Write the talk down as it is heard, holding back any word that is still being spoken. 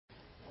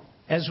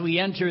As we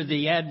enter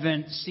the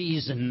Advent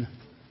season,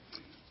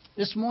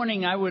 this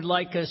morning I would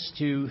like us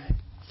to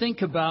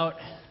think about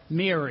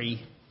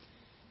Mary,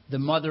 the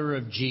mother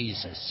of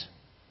Jesus.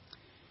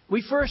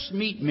 We first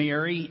meet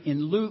Mary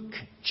in Luke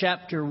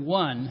chapter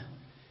 1,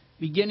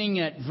 beginning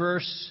at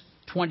verse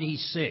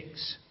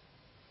 26.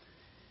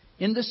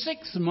 In the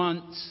 6th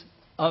month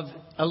of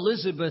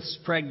Elizabeth's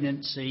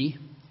pregnancy,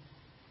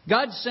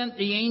 God sent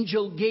the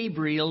angel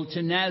Gabriel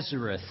to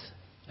Nazareth,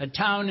 a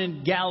town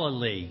in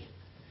Galilee,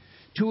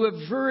 to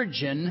a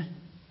virgin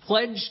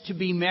pledged to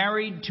be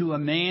married to a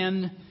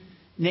man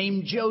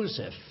named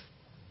Joseph,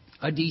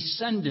 a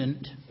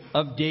descendant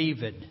of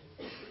David.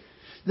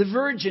 The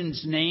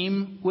virgin's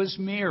name was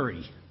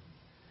Mary.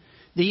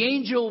 The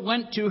angel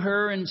went to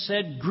her and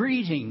said,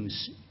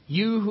 "Greetings,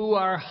 you who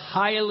are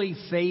highly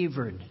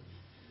favored.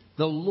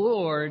 The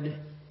Lord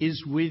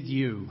is with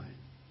you."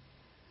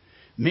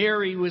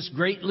 Mary was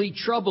greatly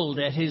troubled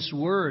at his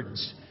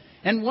words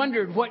and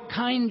wondered what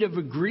kind of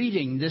a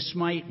greeting this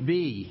might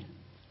be.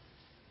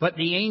 But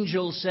the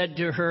angel said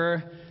to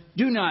her,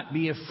 "Do not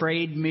be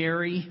afraid,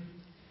 Mary.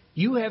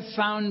 You have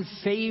found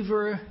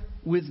favor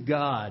with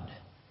God.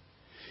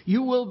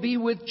 You will be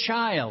with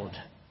child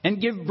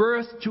and give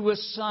birth to a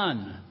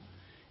son,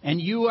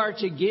 and you are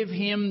to give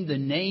him the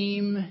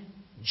name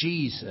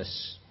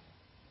Jesus.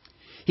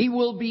 He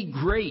will be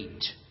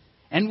great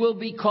and will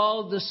be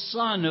called the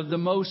Son of the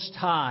Most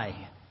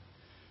High.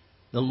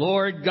 The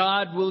Lord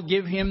God will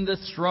give him the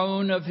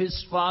throne of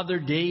his father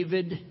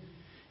David,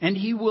 and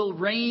he will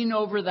reign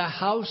over the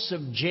house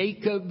of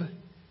Jacob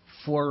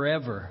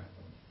forever.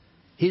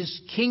 His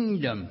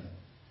kingdom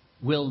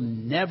will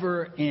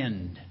never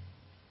end."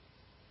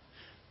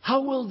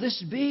 "How will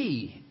this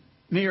be?"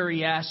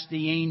 Mary asked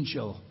the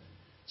angel,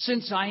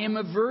 "since I am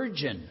a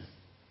virgin?"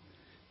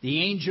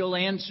 The angel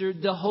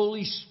answered, "The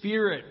Holy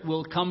Spirit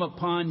will come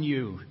upon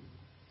you,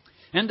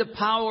 and the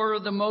power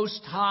of the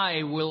Most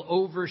High will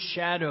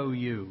overshadow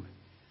you,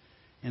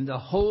 and the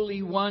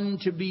Holy One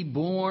to be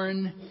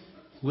born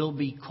will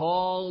be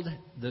called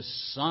the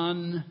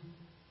Son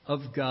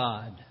of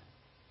God.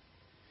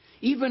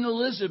 Even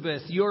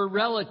Elizabeth, your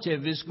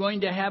relative, is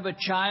going to have a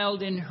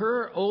child in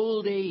her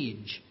old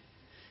age,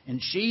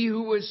 and she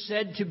who was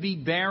said to be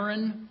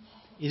barren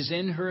is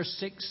in her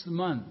 6th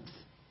month.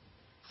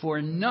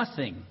 For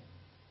nothing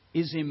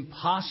is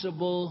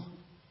impossible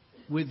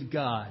with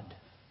God."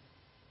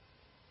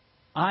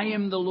 "I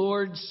am the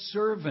Lord's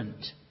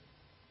servant,"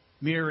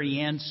 Mary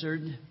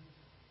answered.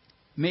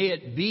 "May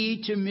it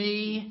be to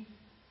me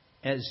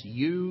as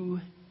you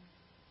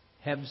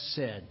have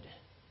said."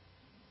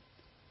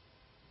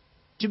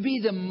 To be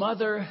the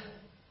mother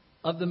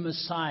of the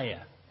Messiah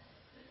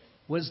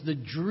was the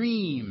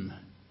dream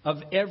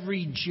of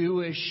every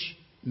Jewish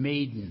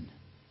maiden.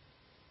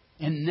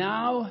 And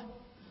now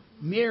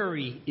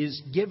Mary is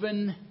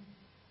given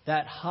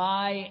that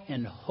high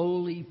and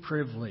holy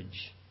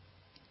privilege.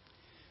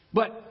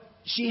 But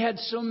she had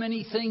so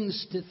many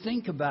things to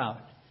think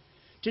about,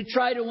 to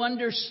try to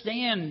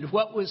understand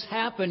what was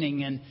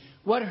happening and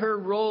what her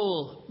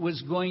role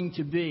was going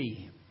to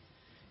be.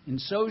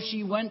 And so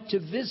she went to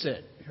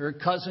visit her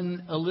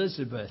cousin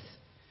Elizabeth.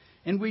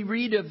 And we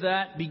read of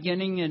that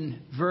beginning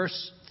in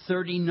verse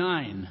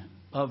 39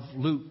 of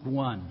Luke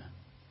 1.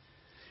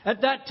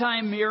 At that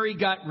time, Mary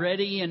got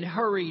ready and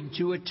hurried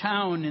to a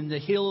town in the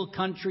hill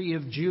country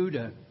of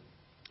Judah,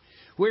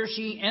 where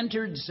she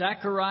entered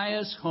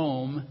Zechariah's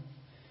home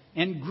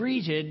and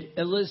greeted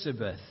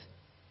Elizabeth.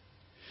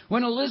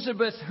 When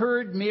Elizabeth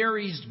heard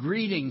Mary's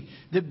greeting,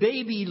 the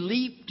baby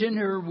leaped in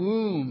her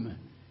womb,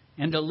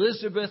 and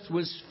Elizabeth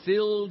was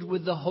filled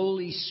with the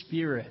Holy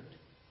Spirit.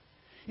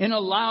 In a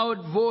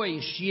loud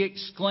voice, she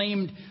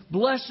exclaimed,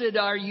 "Blessed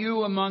are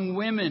you among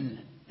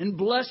women, and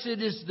blessed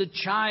is the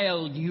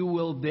child you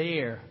will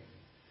bear.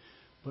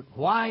 But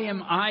why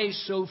am I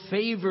so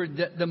favored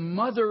that the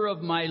mother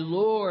of my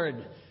Lord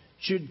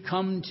should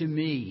come to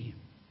me?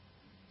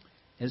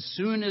 As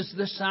soon as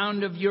the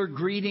sound of your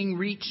greeting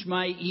reached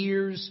my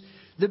ears,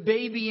 the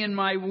baby in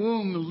my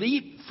womb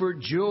leaped for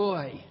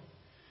joy.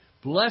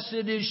 Blessed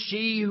is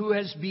she who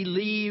has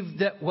believed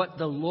that what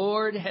the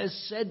Lord has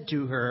said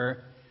to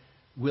her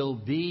will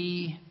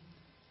be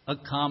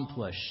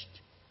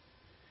accomplished."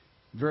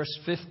 Verse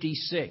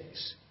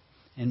 56,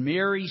 "And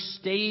Mary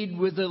stayed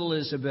with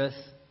Elizabeth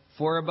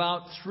for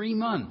about 3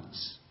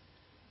 months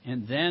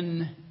and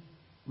then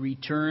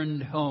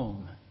returned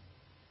home."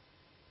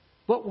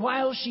 But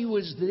while she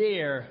was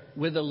there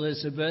with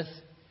Elizabeth,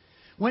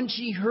 when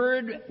she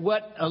heard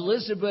what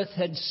Elizabeth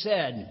had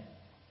said,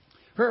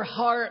 her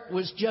heart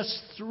was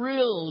just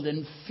thrilled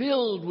and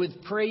filled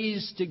with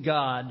praise to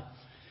God,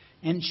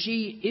 and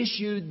she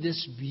issued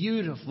this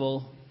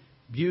beautiful,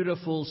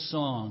 beautiful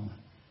song,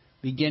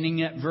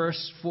 beginning at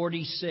verse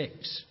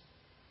 46.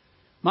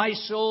 "My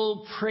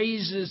soul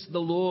praises the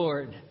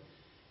Lord,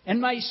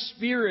 and my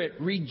spirit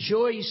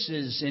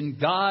rejoices in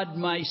God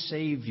my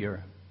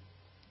Savior.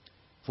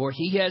 For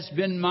he has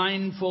been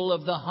mindful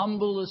of the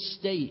humble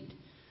estate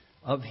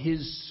of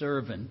his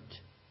servant.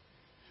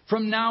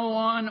 From now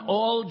on,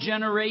 all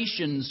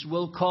generations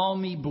will call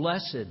me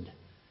blessed.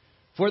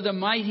 For the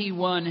Mighty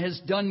One has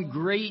done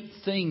great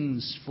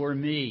things for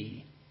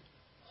me.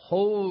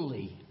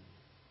 Holy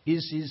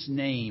is His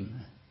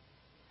name.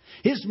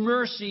 His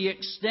mercy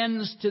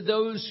extends to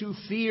those who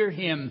fear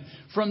Him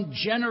from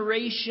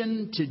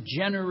generation to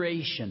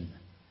generation.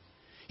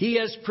 He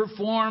has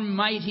performed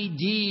mighty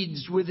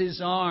deeds with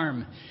His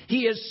arm.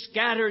 He has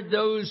scattered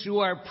those who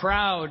are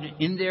proud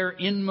in their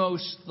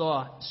inmost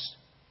thoughts.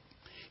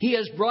 He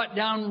has brought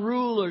down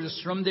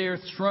rulers from their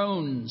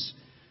thrones,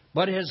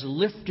 but has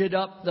lifted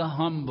up the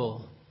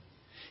humble.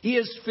 He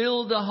has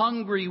filled the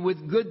hungry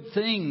with good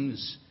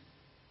things,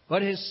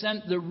 but has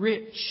sent the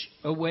rich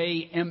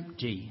away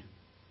empty.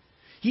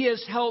 He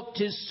has helped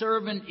His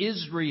servant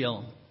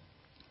Israel,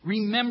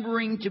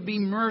 remembering to be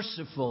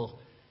merciful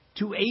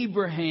to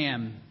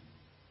Abraham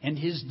and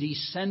his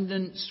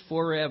descendants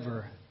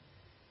forever,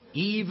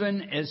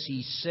 even as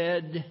He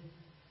said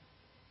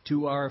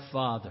to our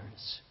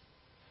fathers.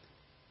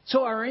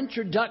 So our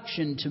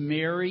introduction to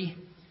Mary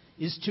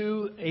is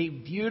to a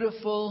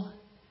beautiful,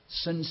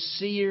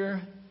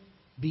 sincere,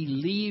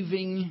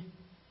 believing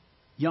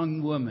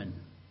young woman.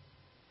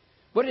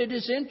 But it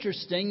is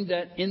interesting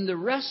that in the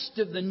rest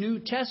of the New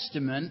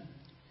Testament,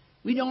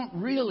 we don't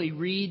really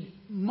read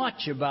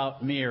much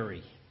about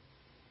Mary.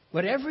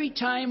 But every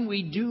time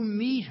we do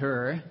meet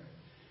her,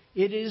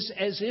 it is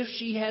as if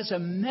she has a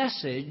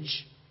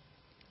message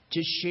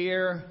to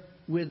share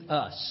with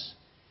us.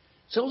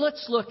 So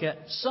let's look at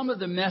some of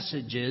the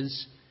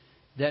messages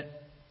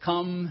that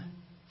come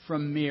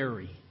from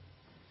Mary.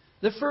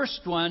 The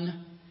first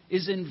one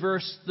is in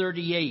verse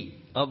 38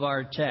 of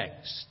our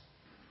text.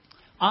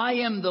 I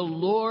am the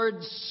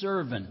Lord's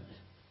servant.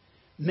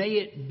 May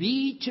it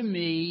be to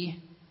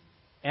me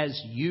as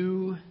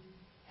you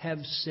have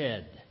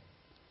said.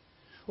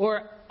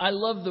 Or I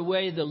love the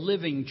way the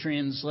Living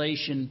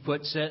Translation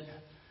puts it.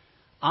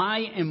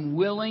 I am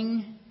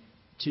willing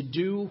to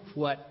do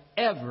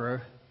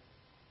whatever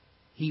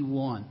He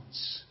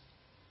wants.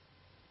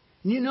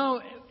 You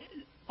know,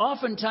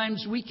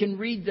 oftentimes we can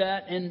read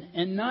that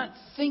and not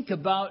think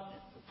about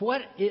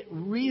what it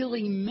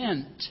really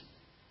meant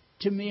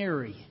to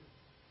Mary.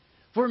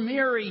 For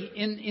Mary,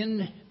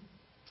 in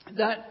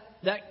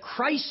that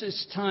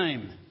crisis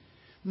time,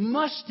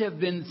 must have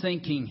been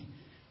thinking,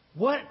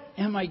 what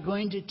am I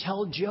going to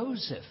tell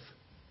Joseph?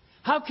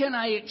 How can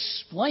I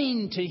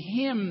explain to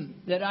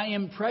him that I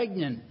am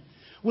pregnant?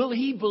 Will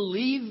he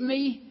believe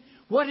me?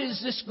 What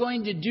is this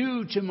going to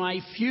do to my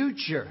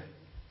future?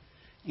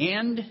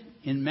 And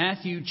in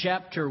Matthew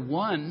chapter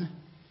 1,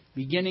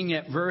 beginning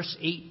at verse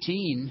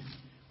 18,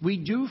 we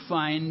do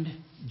find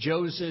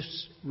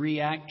Joseph's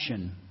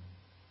reaction.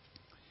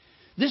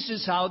 This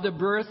is how the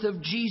birth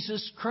of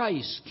Jesus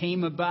Christ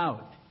came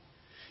about.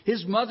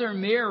 His mother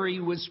Mary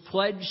was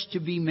pledged to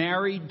be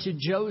married to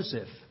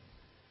Joseph.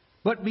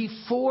 But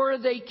before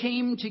they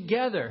came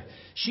together,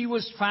 she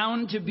was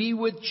found to be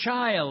with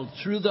child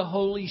through the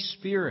Holy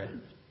Spirit.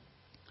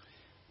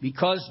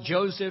 Because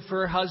Joseph,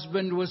 her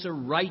husband, was a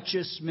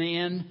righteous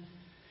man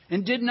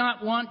and did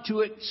not want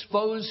to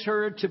expose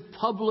her to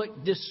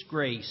public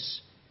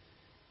disgrace,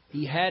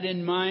 he had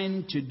in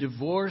mind to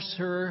divorce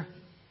her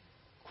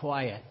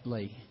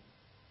quietly.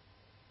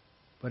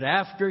 But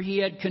after he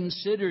had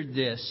considered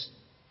this,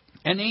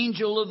 an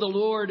angel of the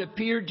Lord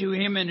appeared to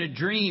him in a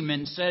dream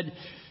and said,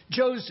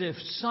 Joseph,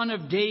 son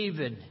of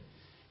David,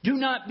 do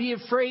not be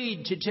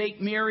afraid to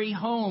take Mary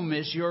home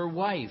as your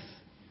wife,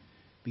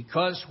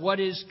 because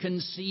what is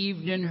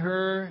conceived in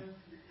her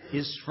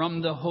is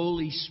from the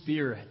Holy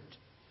Spirit.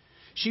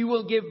 She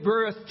will give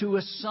birth to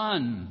a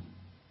son,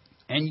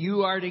 and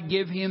you are to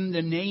give him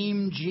the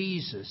name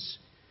Jesus,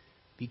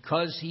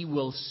 because he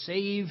will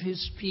save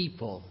his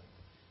people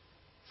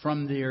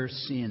from their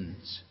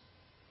sins.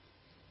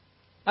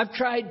 I've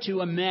tried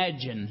to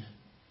imagine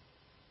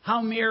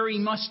how Mary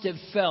must have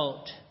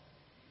felt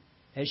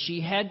as she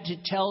had to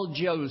tell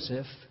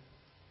Joseph,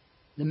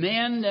 the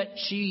man that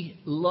she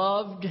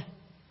loved,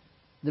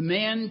 the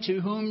man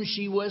to whom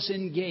she was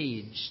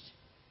engaged,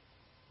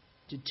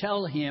 to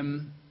tell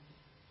him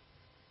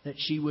that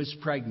she was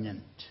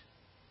pregnant.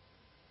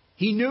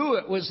 He knew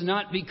it was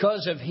not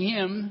because of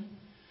him,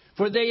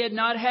 for they had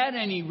not had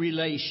any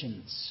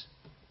relations.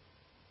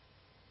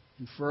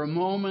 And for a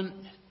moment,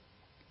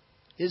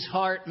 his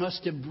heart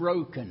must have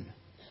broken.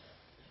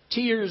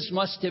 Tears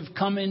must have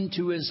come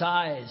into his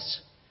eyes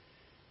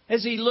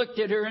as he looked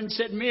at her and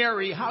said,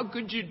 Mary, how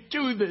could you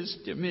do this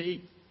to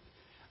me?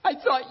 I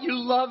thought you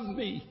loved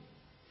me.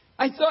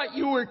 I thought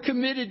you were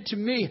committed to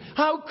me.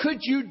 How could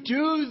you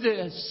do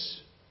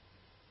this?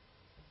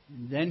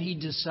 And then he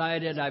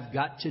decided, I've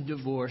got to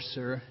divorce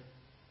her.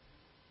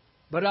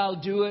 But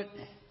I'll do it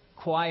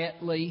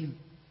quietly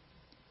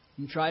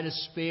and try to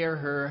spare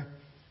her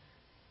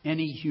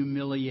any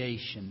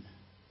humiliation.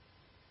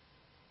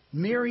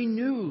 Mary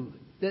knew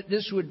that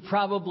this would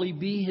probably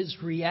be his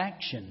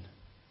reaction.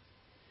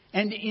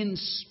 And in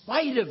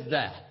spite of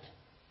that,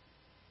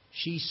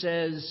 she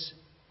says,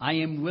 I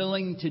am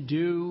willing to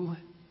do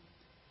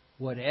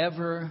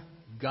whatever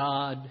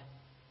God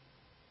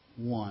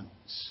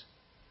wants.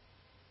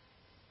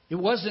 It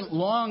wasn't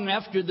long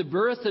after the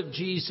birth of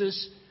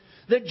Jesus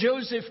that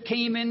Joseph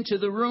came into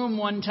the room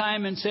one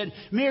time and said,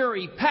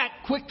 "Mary,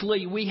 pack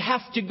quickly. We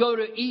have to go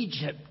to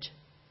Egypt."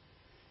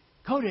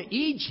 Go to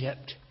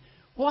Egypt?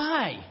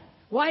 Why?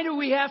 Why do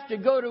we have to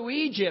go to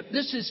Egypt?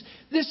 This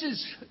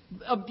is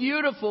a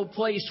beautiful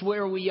place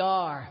where we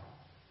are.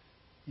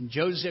 And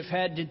Joseph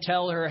had to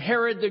tell her,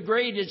 "Herod the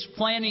Great is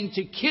planning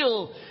to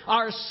kill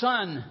our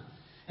son.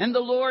 And the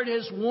Lord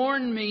has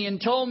warned me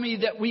and told me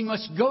that we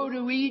must go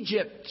to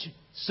Egypt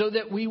so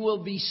that we will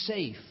be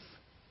safe."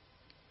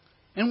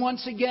 And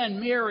once again,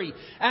 Mary,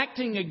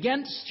 acting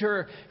against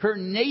her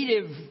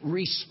native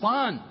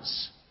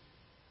response,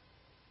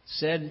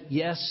 said,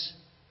 "Yes,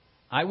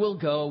 I will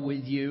go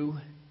with you.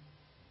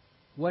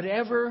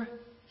 Whatever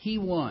he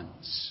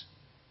wants,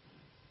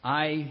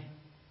 I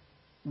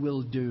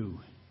will do."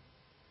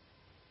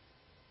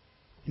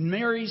 And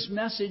Mary's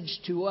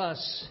message to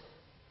us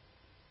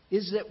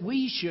is that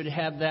we should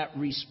have that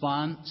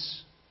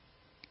response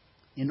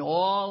in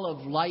all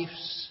of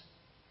life's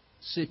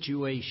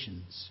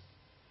situations.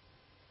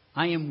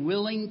 I am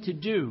willing to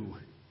do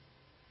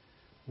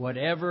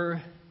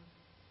whatever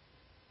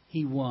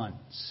he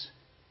wants.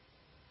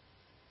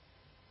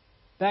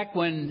 Back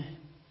when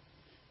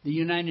the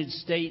United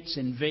States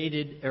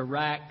invaded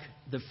Iraq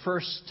the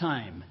first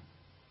time,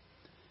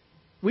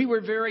 we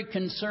were very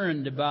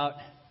concerned about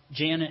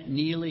Janet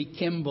Neely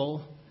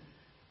Kimball,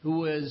 who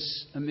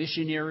was a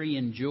missionary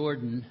in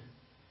Jordan.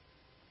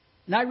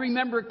 And I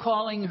remember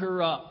calling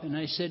her up and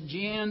I said,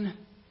 "Jan,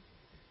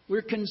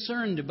 we're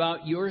concerned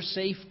about your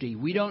safety.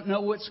 We don't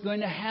know what's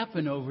going to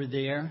happen over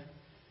there.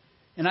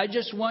 And I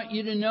just want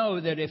you to know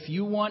that if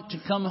you want to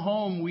come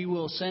home, we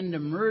will send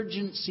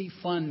emergency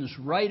funds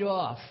right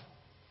off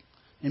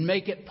and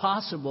make it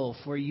possible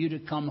for you to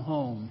come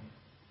home."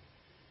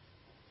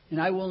 And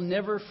I will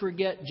never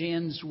forget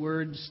Jan's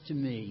words to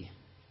me.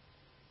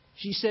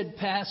 She said,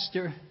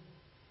 "Pastor,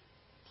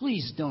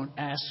 please don't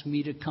ask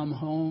me to come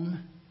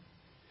home.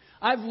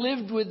 I've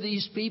lived with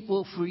these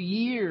people for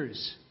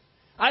years.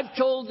 I've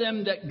told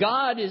them that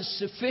God is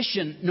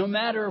sufficient no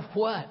matter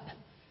what.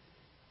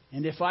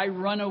 And if I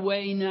run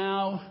away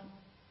now,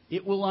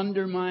 it will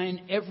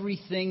undermine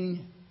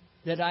everything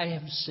that I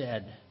have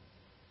said."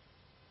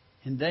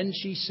 And then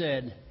she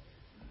said,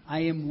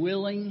 "I am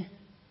willing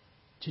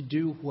to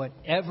do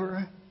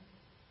whatever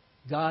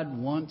God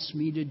wants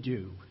me to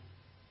do,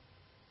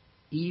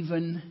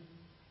 even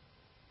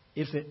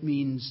if it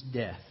means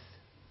death."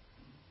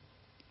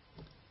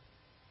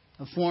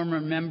 A former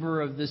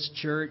member of this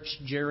church,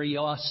 Jerry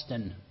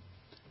Austin,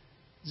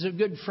 is a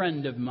good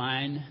friend of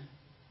mine.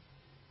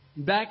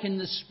 Back in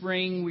the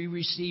spring, we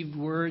received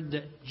word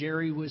that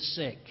Jerry was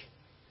sick.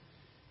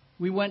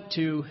 We went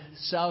to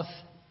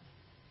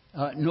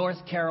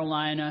North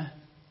Carolina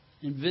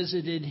and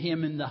visited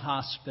him in the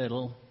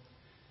hospital.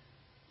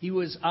 He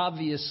was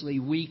obviously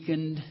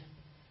weakened.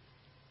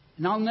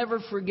 And I'll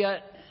never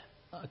forget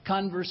a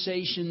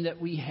conversation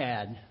that we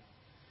had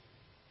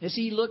as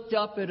he looked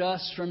up at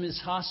us from his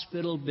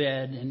hospital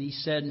bed and he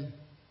said,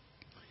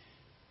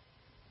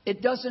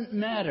 "It doesn't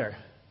matter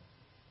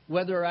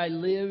whether I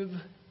live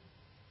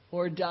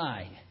or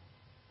die.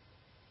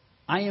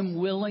 I am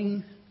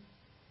willing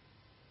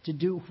to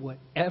do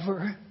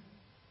whatever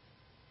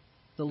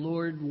the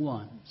Lord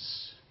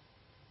wants."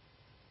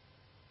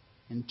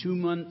 And 2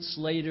 months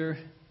later,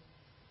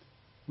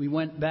 we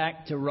went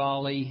back to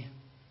Raleigh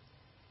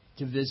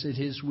to visit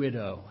his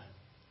widow,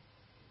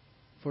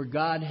 for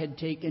God had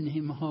taken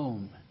him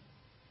home.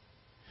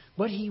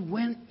 But he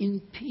went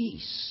in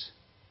peace,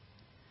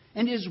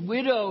 and his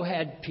widow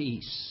had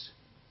peace,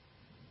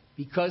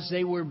 because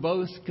they were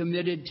both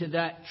committed to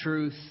that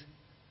truth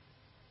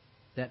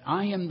that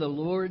I am the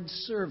Lord's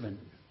servant.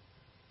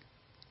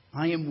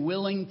 I am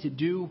willing to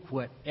do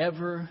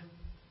whatever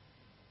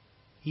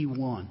he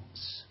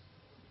wants.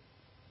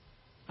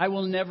 I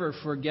will never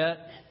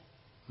forget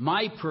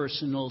my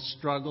personal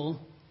struggle.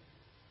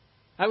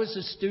 I was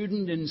a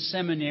student in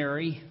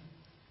seminary,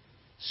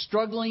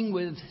 struggling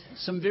with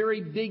some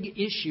very big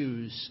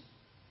issues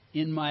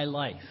in my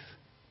life.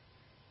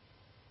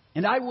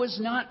 And I was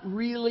not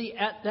really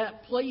at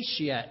that place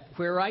yet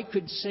where I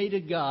could say to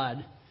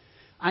God,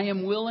 "I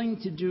am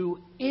willing to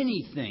do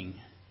anything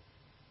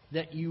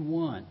that you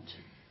want."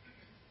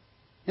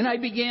 And I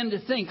began to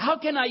think, how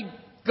can I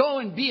go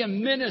and be a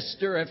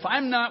minister if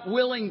I'm not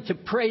willing to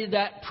pray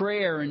that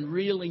prayer and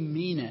really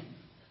mean it?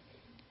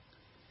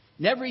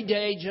 And every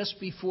day just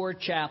before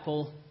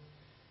chapel,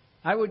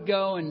 I would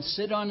go and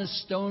sit on a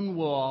stone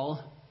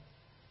wall,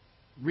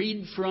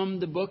 read from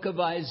the book of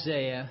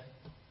Isaiah,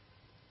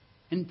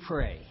 and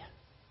pray.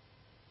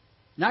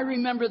 And I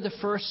remember the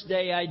first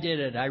day I did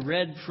it. I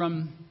read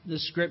from the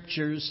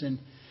scriptures, and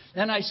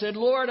then I said,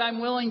 "Lord, I'm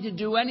willing to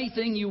do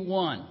anything you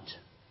want."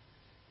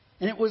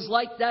 And it was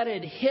like that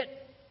had hit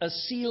a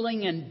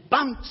ceiling and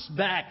bounced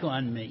back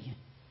on me.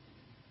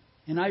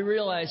 And I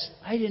realized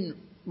I didn't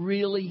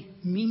really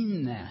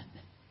mean that.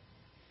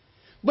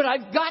 But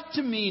I've got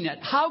to mean it.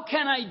 How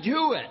can I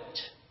do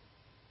it?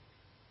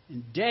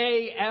 And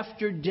day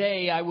after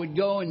day, I would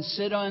go and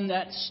sit on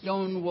that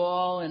stone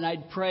wall and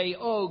I'd pray,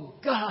 "Oh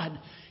God,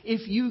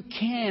 if you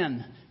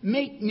can,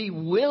 make me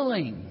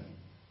willing."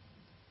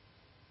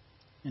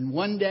 And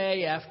one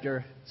day,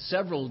 after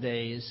several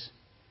days,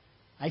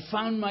 I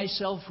found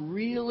myself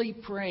really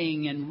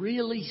praying and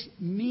really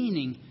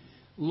meaning,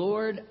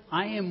 "Lord,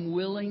 I am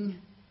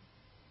willing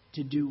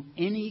to do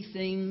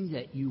anything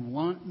that you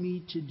want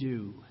me to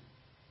do."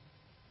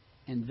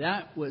 And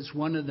that was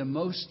one of the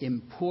most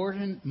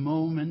important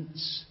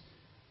moments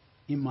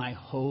in my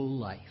whole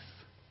life.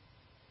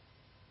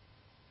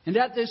 And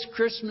at this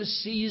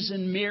Christmas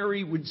season,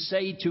 Mary would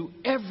say to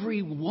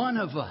every one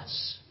of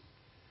us,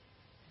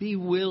 be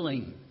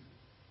willing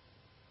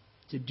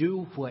to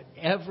do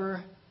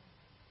whatever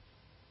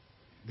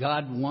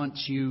God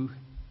wants you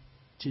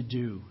to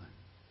do.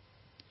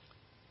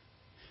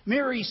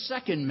 Mary's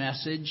second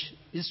message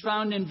is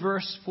found in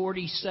verse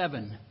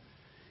 47.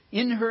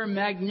 In her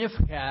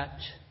Magnificat,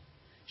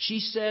 she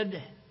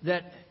said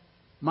that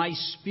my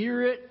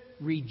spirit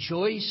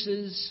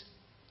rejoices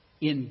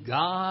in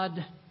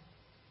God,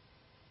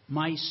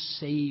 my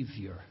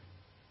Savior.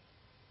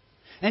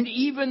 And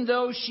even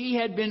though she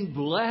had been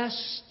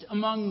blessed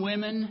among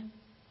women,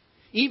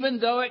 even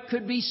though it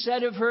could be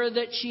said of her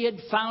that she had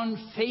found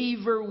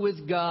favor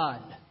with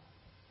God,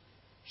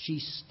 she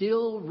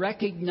still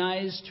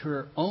recognized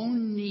her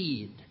own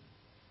need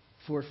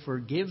for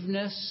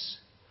forgiveness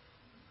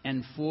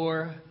and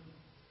for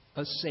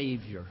a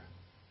Savior.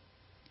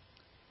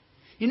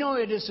 You know,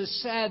 it is a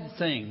sad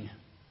thing,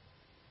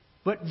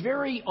 but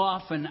very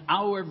often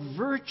our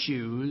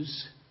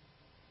virtues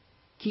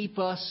keep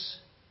us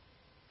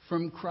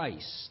from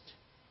Christ.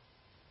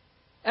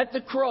 At the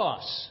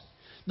cross,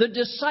 the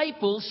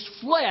disciples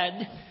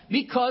fled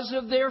because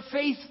of their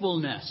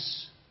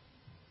faithfulness.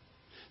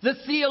 The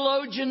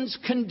theologians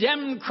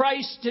condemned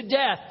Christ to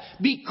death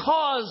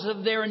because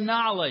of their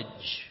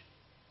knowledge.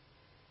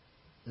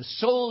 The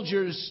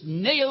soldiers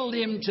nailed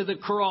him to the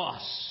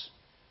cross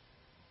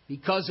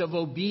because of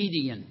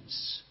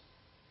obedience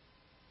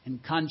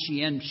and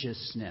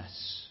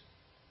conscientiousness.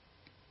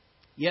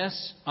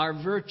 Yes, our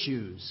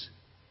virtues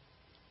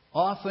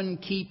often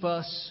keep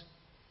us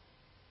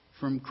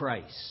from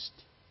Christ.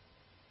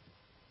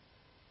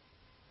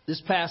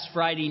 This past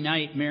Friday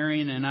night,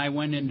 Marion and I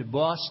went into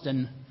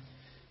Boston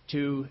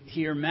to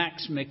hear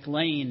Max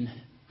McLean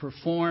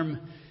perform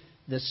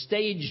the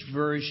staged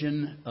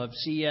version of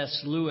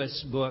C.S.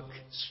 Lewis' book,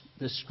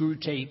 The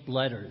Screwtape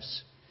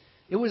Letters.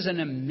 It was an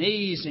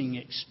amazing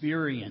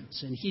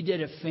experience, and he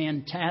did a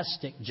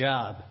fantastic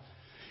job.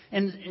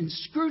 And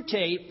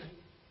Screwtape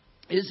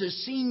is a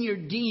senior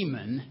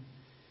demon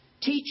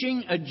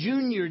teaching a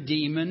junior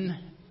demon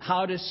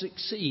how to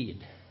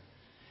succeed.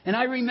 And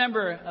I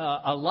remember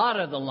a lot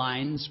of the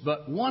lines,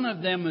 but one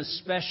of them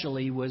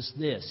especially was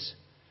this: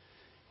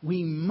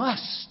 we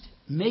must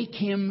make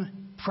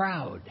him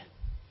proud.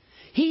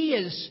 He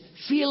is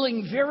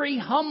feeling very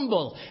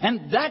humble,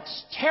 and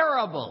that's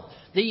terrible.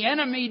 The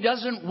enemy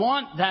doesn't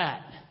want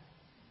that.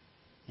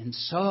 And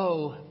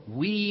so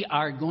we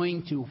are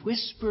going to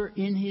whisper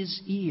in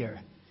his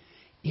ear,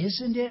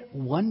 "Isn't it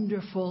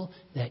wonderful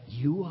that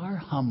you are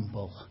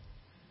humble?"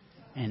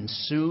 And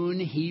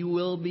soon he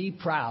will be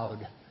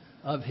proud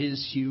of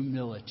his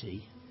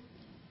humility.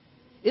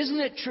 Isn't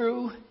it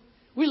true?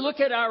 We look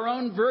at our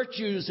own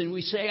virtues and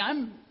we say,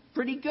 "I'm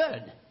pretty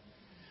good.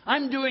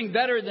 I'm doing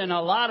better than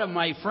a lot of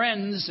my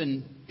friends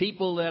and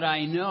people that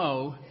I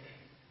know."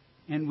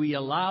 And we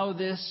allow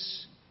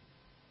this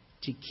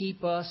to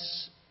keep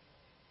us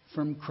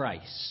from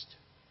Christ.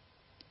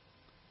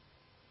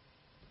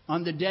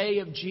 On the day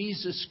of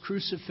Jesus'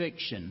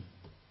 crucifixion,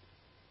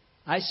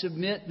 I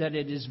submit that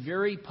it is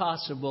very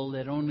possible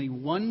that only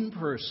one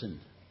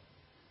person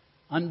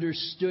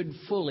understood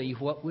fully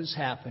what was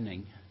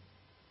happening.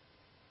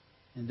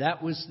 And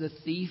that was the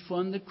thief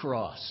on the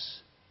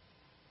cross,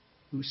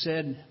 who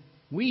said,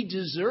 "We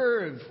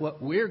deserve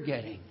what we're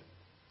getting.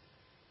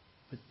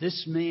 But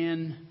this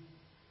man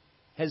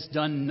has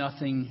done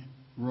nothing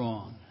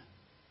wrong."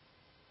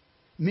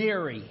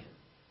 Mary,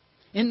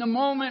 in the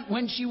moment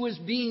when she was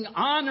being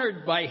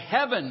honored by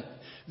heaven,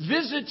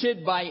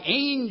 visited by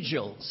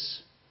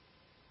angels,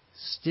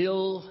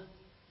 still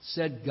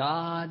said,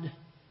 "God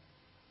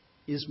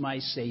is my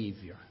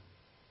Savior."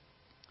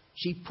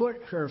 She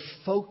put her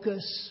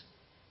focus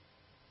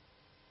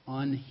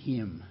on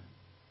Him.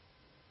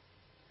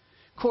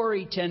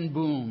 Corrie ten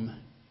Boom,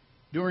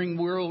 during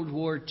World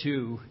War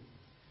II,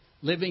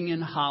 living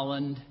in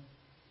Holland,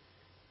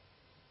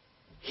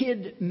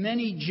 hid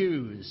many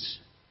Jews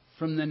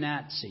from the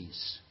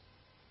Nazis.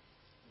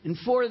 And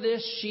for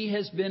this, she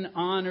has been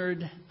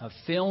honored. A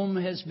film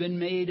has been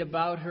made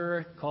about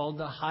her called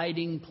The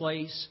Hiding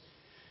Place.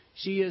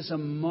 She is a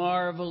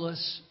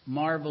marvelous,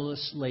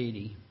 marvelous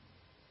lady.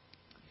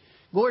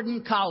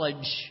 Gordon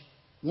College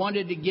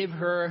wanted to give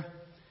her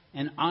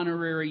an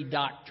honorary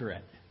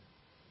doctorate.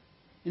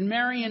 And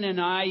Marion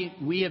and I,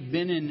 we have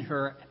been in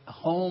her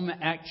home,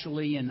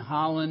 actually, in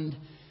Holland.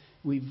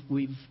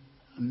 We've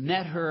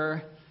met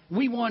her.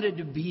 We wanted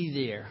to be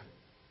there.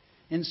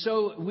 And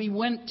so we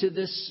went to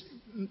this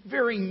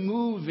very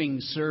moving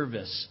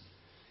service.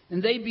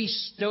 And they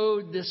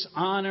bestowed this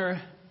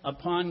honor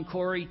upon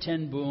Corrie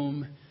ten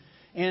Boom.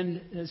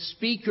 And the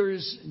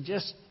speakers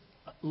just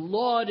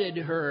lauded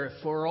her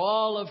for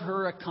all of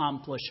her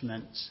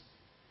accomplishments.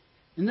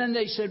 And then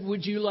they said,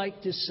 "Would you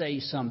like to say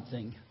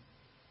something?"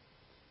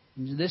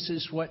 And this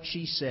is what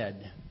she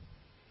said.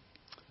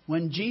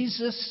 "When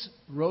Jesus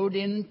rode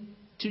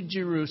into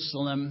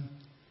Jerusalem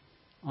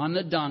on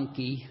a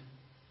donkey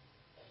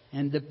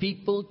and the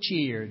people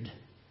cheered,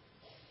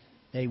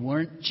 they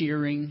weren't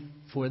cheering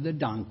for the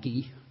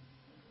donkey.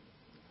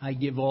 I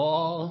give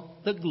all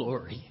the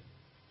glory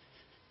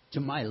to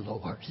my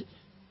Lord."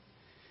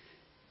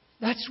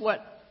 That's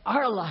what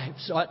our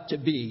lives ought to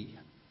be.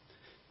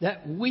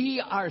 That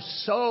we are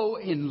so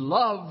in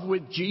love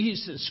with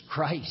Jesus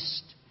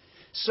Christ,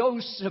 so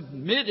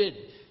submitted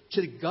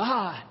to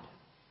God,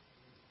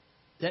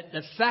 that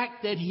the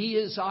fact that He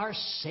is our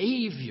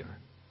Savior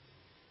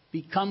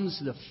becomes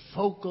the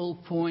focal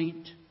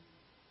point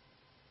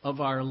of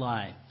our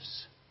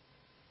lives.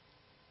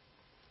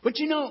 But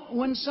you know,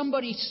 when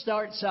somebody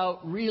starts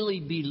out really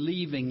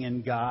believing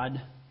in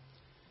God,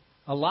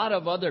 a lot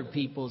of other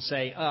people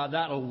say,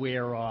 that'll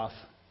wear off.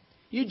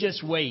 You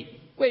just wait.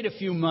 Wait a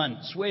few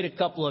months. Wait a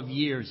couple of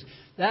years.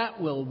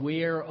 That will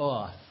wear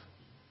off.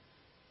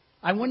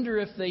 I wonder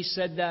if they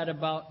said that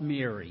about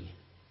Mary.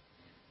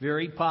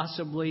 Very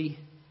possibly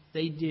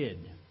they did.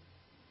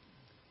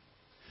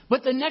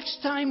 But the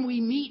next time we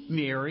meet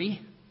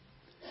Mary,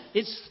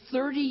 it's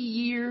 30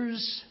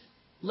 years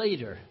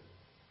later.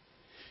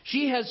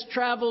 She has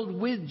traveled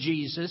with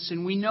Jesus,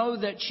 and we know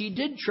that she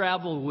did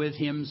travel with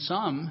Him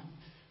some,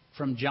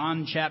 from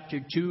John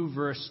chapter 2,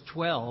 verse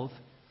 12.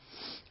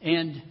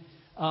 And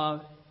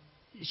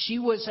she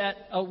was at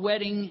a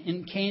wedding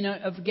in Cana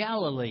of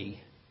Galilee,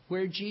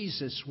 where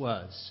Jesus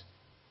was.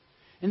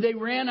 And they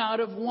ran out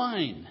of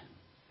wine.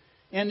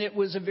 And it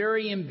was a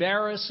very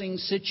embarrassing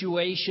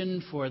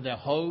situation for the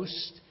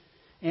host.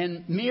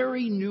 And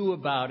Mary knew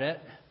about it.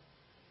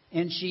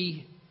 And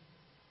she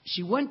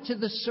went to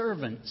the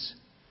servants.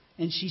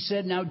 And she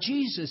said, "Now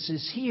Jesus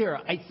is here.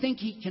 I think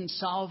He can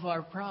solve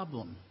our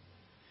problem."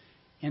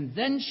 And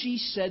then she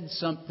said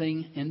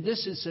something, and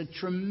this is a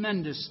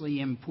tremendously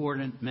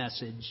important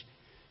message.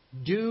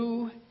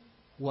 Do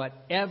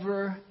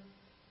whatever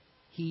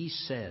He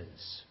says.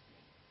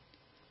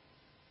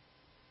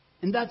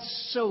 And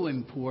that's so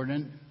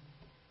important.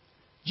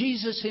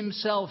 Jesus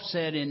Himself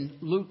said in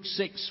Luke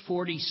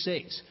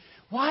 6:46,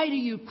 "Why do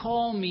you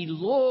call me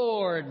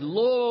Lord,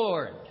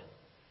 Lord,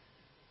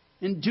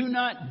 and do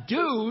not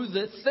do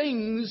the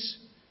things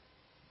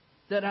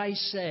that I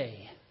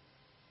say?"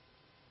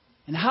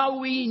 And how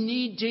we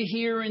need to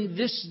hear in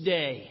this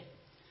day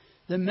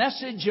the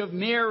message of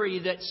Mary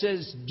that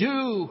says,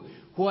 do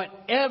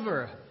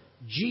whatever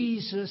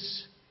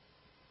Jesus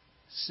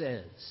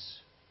says.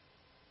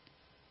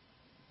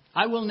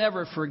 I will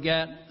never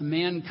forget a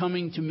man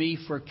coming to me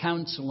for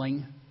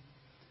counseling.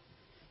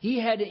 He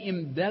had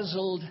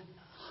embezzled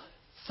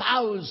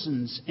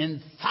thousands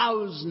and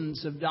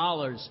thousands of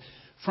dollars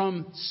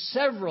from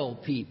several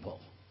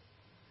people.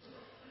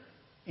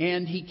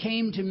 And he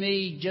came to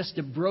me just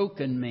a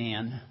broken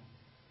man.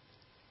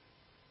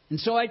 And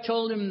so I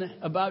told him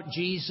about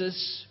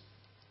Jesus,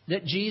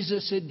 that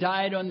Jesus had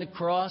died on the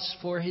cross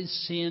for his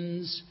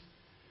sins.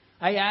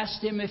 I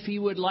asked him if he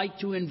would like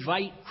to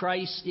invite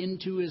Christ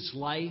into his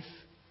life.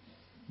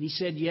 And he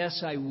said,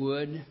 yes, I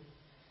would.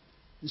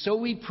 And so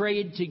we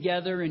prayed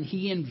together, and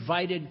he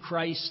invited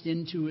Christ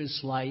into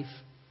his life.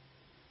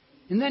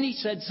 And then he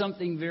said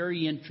something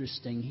very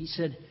interesting. He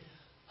said,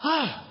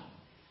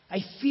 I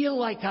feel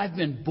like I've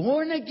been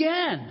born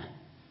again.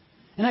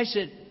 And I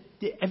said,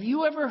 have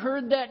you ever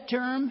heard that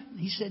term?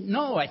 He said,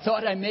 no, I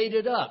thought I made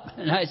it up.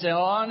 And I said,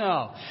 oh,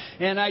 no.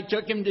 And I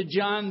took him to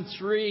John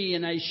 3,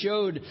 and I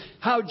showed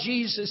how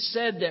Jesus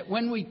said that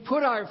when we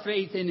put our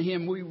faith in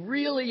Him, we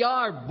really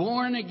are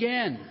born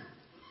again.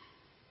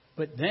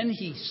 But then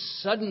he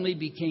suddenly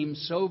became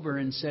sober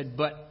and said,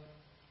 but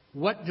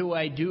what do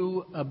I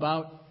do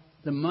about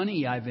the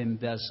money I've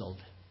embezzled?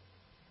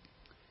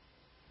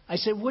 I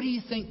said, what do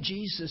you think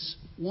Jesus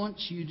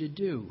wants you to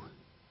do?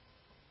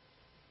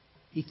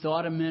 He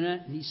thought a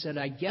minute, and he said,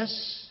 I guess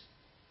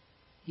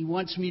He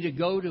wants me to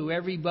go to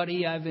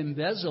everybody I've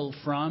embezzled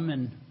from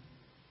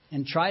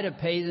and try to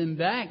pay them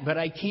back, but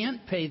I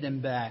can't pay them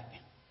back.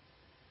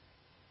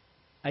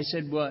 I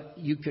said, well,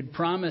 you could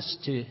promise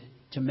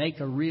to make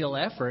a real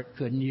effort,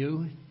 couldn't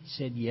you? He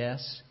said,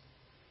 yes.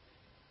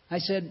 I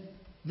said,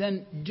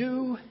 then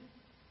do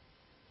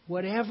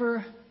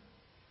whatever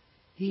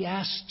He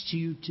asks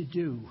you to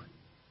do.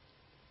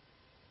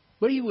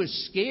 But he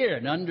was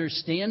scared,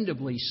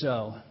 understandably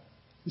so.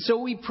 And so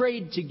we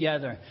prayed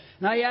together.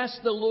 And I asked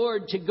the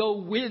Lord to go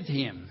with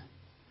him.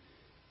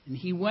 And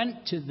he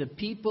went to the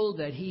people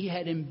that he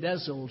had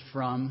embezzled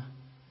from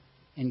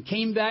and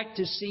came back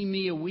to see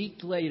me a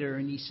week later.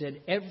 And he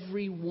said,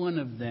 every one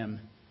of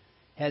them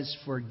has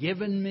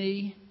forgiven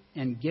me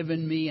and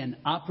given me an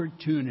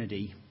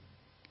opportunity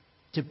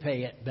to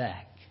pay it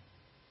back,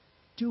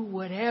 Do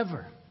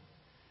whatever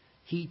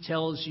He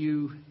tells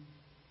you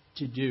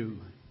to do.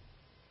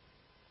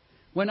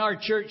 When our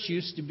church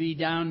used to be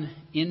down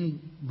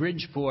in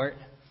Bridgeport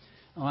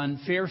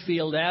on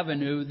Fairfield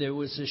Avenue, there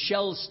was a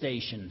Shell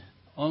station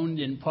owned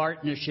in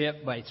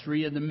partnership by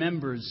 3 of the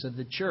members of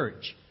the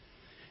church.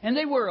 And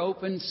they were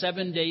open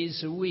 7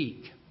 days a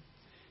week.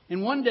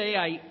 And one day,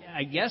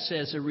 I guess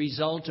as a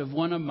result of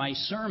one of my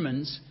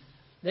sermons,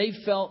 they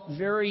felt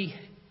very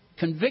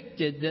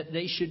convicted that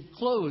they should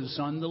close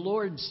on the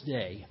Lord's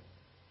Day.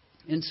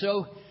 And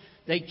so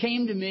they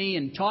came to me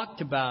and talked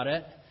about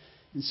it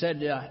and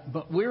said,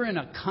 but we're in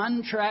a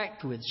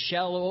contract with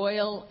Shell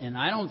Oil, and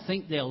I don't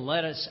think they'll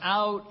let us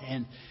out,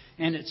 and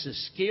it's a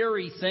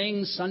scary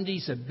thing.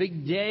 Sunday's a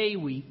big day.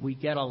 We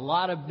get a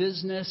lot of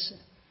business.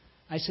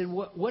 I said,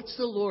 what's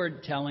the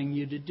Lord telling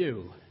you to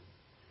do?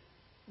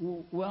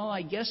 Well,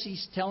 I guess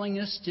He's telling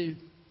us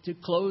to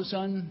close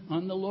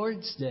on the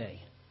Lord's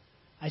Day.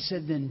 I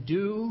said, then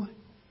do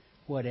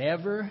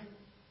whatever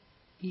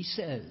He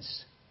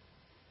says.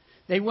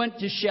 They went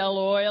to Shell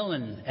Oil,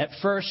 and at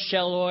first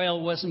Shell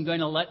Oil wasn't going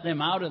to let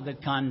them out of the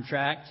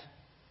contract.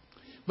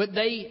 But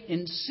they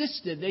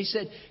insisted. They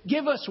said,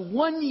 give us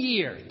 1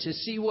 year to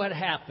see what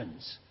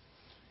happens.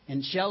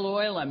 And Shell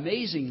Oil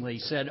amazingly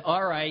said,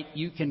 all right,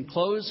 you can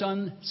close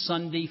on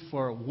Sunday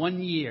for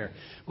 1 year.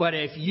 But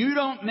if you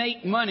don't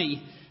make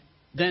money,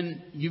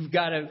 then you've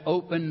got to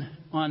open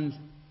on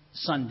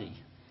Sunday.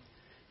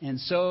 And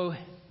so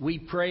we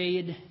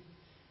prayed,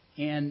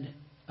 and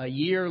a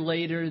year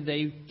later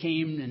they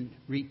came and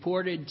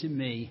reported to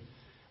me,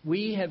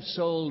 we have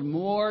sold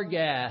more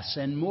gas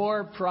and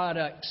more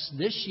products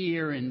this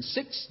year in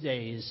 6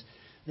 days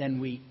than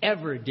we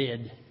ever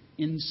did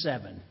in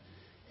 7.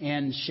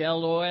 And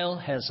Shell Oil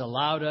has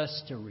allowed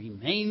us to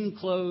remain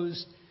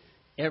closed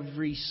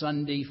every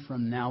Sunday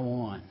from now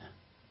on.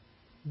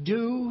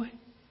 Do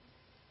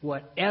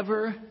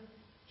whatever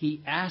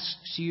He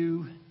asks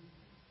you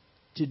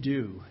to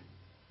do.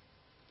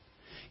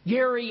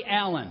 Gary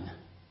Allen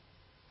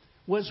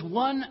was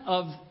one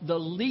of the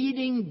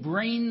leading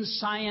brain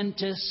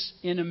scientists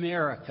in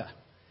America.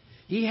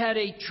 He had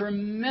a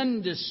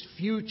tremendous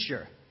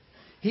future.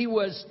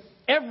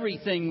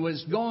 Everything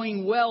was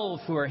going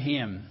well for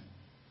him.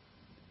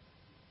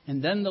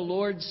 And then the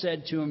Lord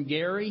said to him,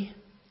 Gary,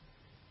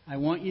 I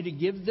want you to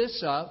give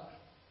this up,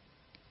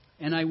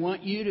 and I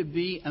want you to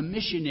be a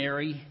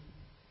missionary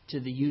to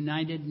the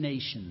United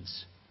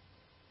Nations.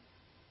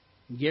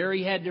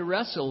 Gary had to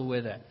wrestle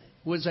with it.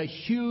 It was a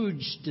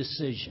huge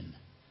decision.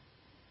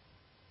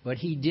 But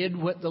he did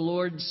what the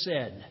Lord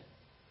said.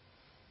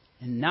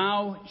 And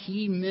now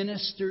he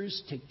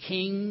ministers to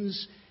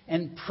kings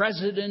and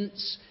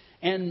presidents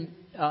and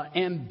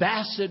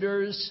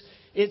ambassadors.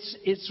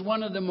 It's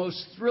one of the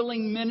most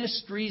thrilling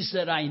ministries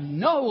that I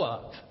know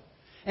of.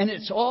 And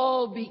it's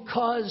all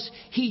because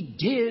he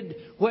did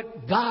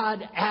what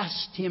God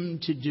asked him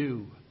to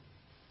do.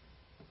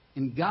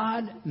 And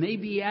God may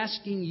be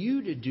asking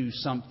you to do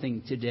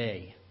something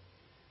today.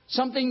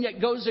 Something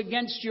that goes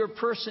against your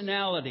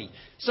personality.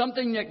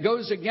 Something that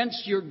goes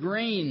against your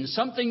grain.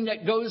 Something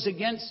that goes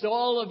against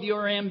all of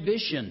your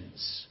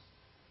ambitions.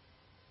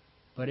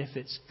 But if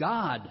it's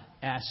God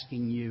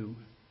asking you,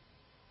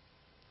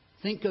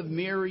 think of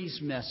Mary's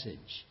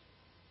message.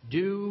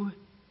 Do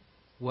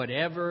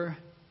whatever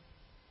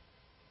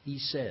He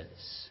says.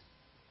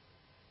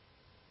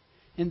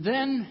 And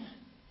then,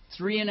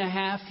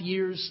 3.5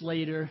 years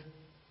later,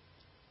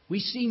 we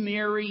see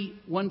Mary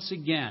once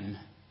again.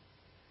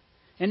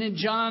 And in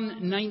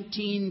John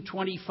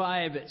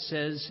 19:25 it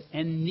says,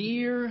 and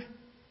near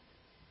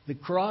the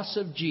cross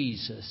of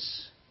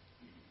Jesus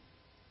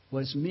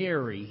was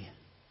Mary,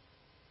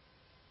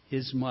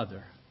 His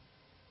mother.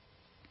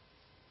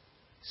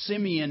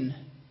 Simeon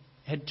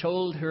had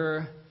told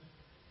her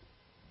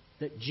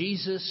that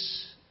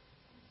Jesus'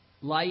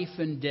 life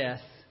and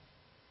death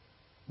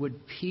would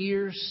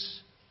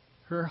pierce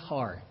her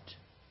heart.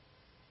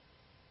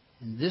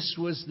 And this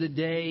was the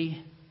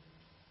day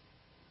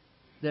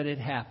that it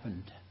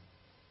happened.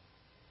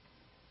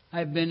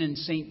 I've been in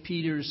St.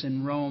 Peter's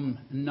in Rome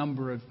a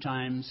number of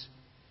times.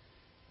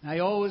 I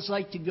always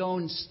like to go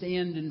and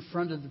stand in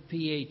front of the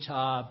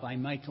Pietà by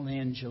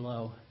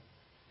Michelangelo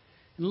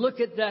and look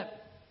at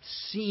that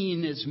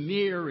scene as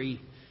Mary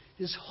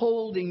is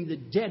holding the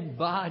dead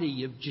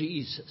body of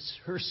Jesus,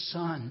 her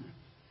son.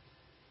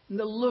 And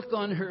the look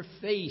on her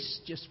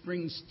face just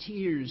brings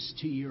tears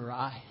to your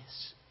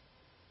eyes.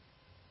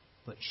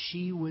 But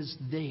she was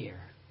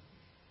there,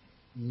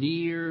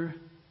 near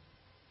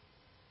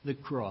the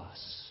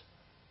cross.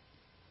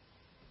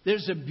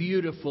 There's a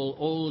beautiful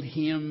old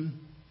hymn.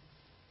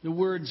 The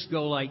words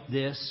go like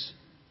this: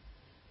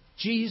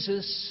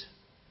 Jesus,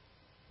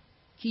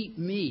 keep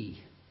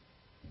me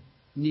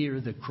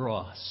near the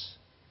cross.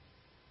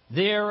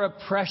 There a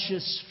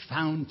precious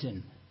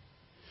fountain,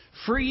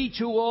 free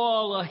to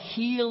all, a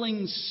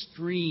healing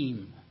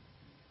stream,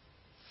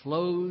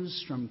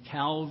 flows from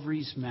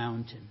Calvary's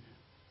mountain.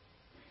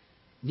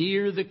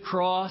 Near the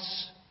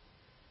cross,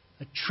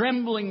 a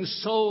trembling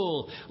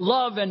soul,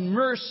 love and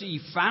mercy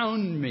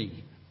found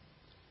me.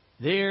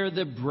 There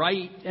the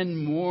bright and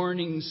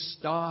morning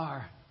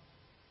star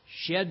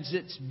sheds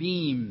its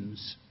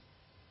beams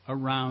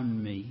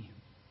around me.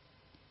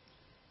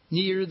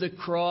 Near the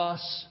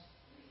cross,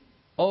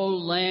 O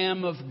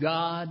Lamb of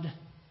God,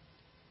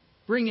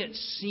 bring its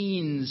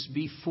scenes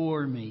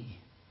before me.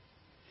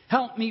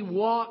 Help me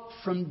walk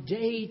from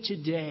day to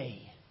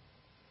day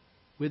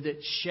with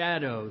its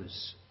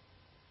shadows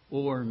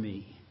o'er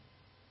me.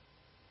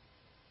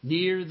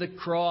 Near the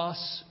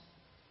cross,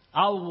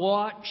 I'll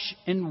watch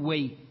and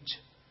wait,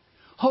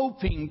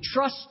 hoping,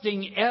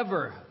 trusting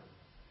ever,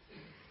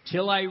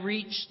 till I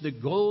reach the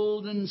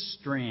golden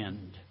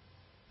strand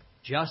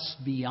just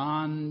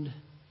beyond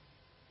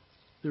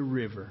the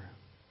river.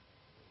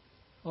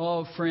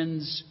 Oh,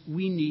 friends,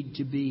 we need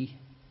to be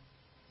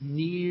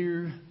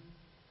near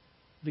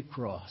the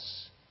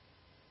cross.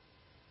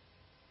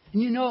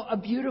 And you know, a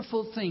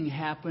beautiful thing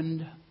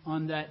happened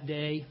on that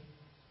day.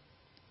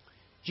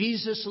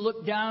 Jesus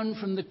looked down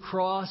from the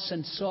cross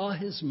and saw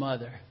his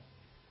mother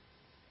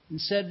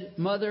and said,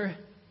 "Mother,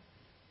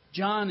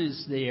 John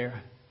is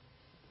there.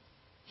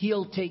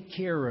 He'll take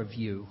care of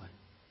you."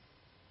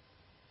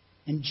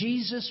 And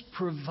Jesus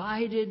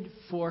provided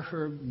for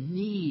her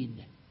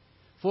need,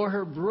 for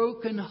her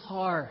broken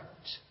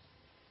heart.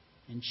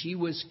 And she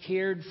was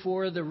cared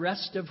for the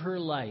rest of her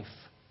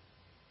life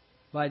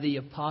by the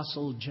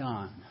Apostle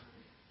John.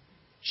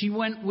 She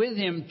went with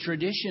him,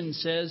 tradition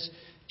says,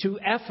 to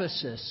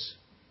Ephesus.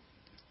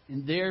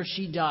 And there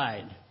she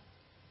died.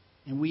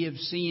 And we have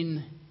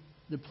seen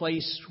the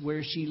place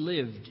where she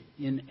lived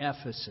in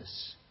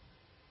Ephesus.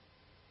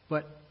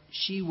 But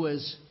she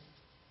was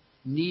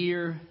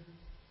near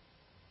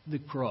the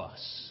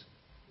cross.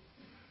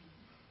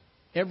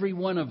 Every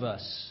one of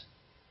us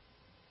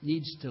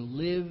needs to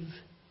live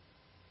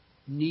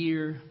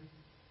near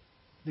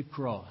the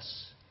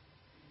cross.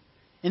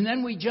 And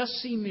then we just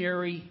see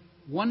Mary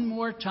one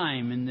more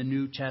time in the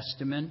New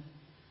Testament.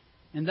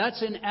 And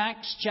that's in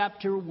Acts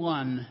chapter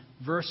 1,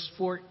 verse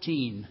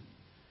 14,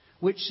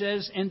 which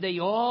says, "And they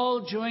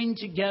all joined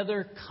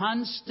together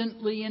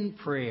constantly in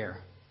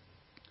prayer,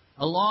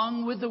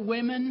 along with the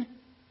women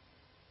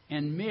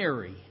and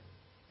Mary,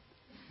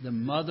 the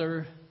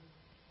mother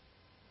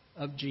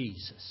of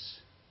Jesus."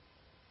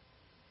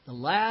 The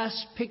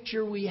last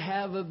picture we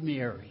have of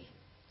Mary,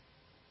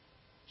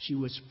 she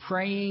was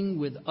praying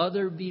with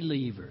other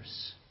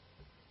believers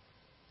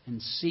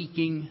and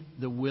seeking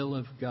the will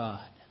of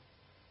God.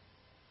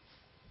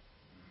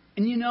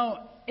 And you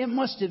know, it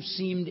must have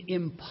seemed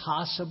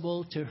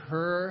impossible to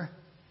her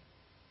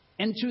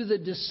and to the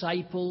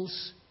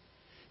disciples.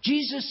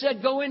 Jesus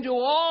said, "Go into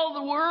all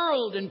the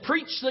world and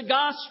preach the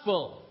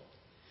gospel."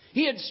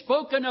 He had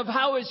spoken of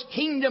how his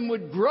kingdom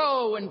would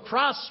grow and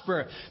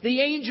prosper. The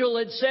angel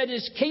had said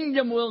his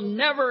kingdom will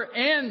never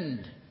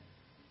end.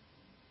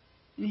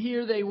 And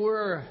here they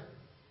were,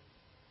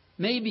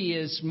 maybe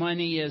as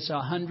many as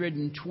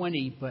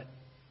 120, but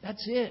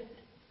that's it.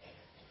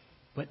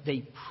 But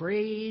they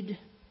prayed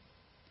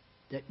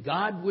that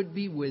God would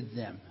be with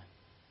them.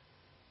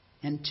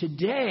 And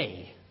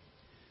today,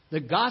 the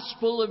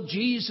gospel of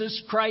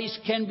Jesus Christ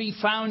can be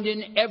found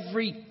in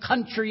every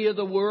country of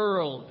the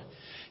world.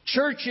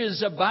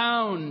 Churches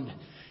abound,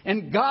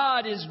 and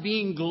God is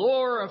being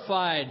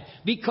glorified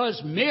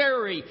because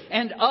Mary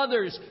and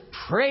others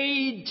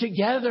prayed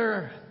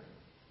together.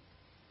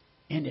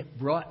 And it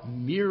brought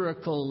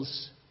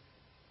miracles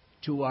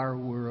to our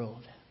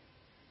world.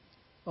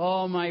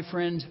 Oh, my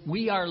friends,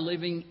 we are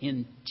living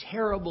in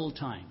terrible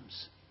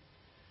times.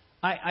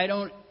 I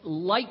don't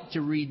like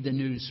to read the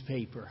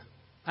newspaper.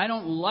 I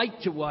don't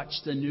like to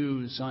watch the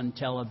news on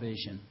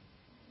television.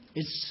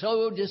 It's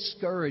so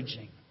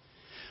discouraging.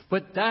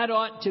 But that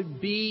ought to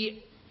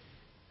be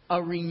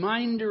a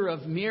reminder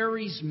of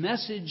Mary's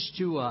message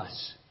to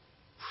us.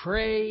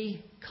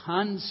 Pray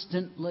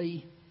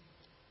constantly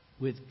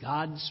with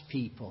God's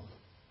people,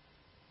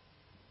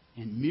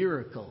 and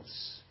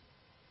miracles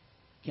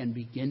can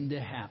begin to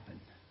happen.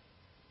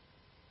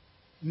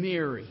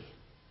 Mary,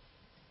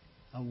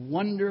 a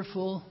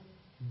wonderful,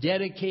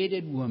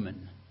 dedicated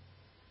woman,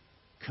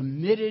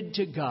 committed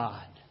to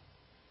God,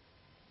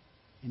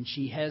 and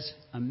she has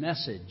a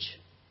message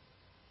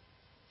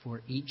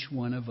for each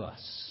one of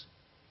us.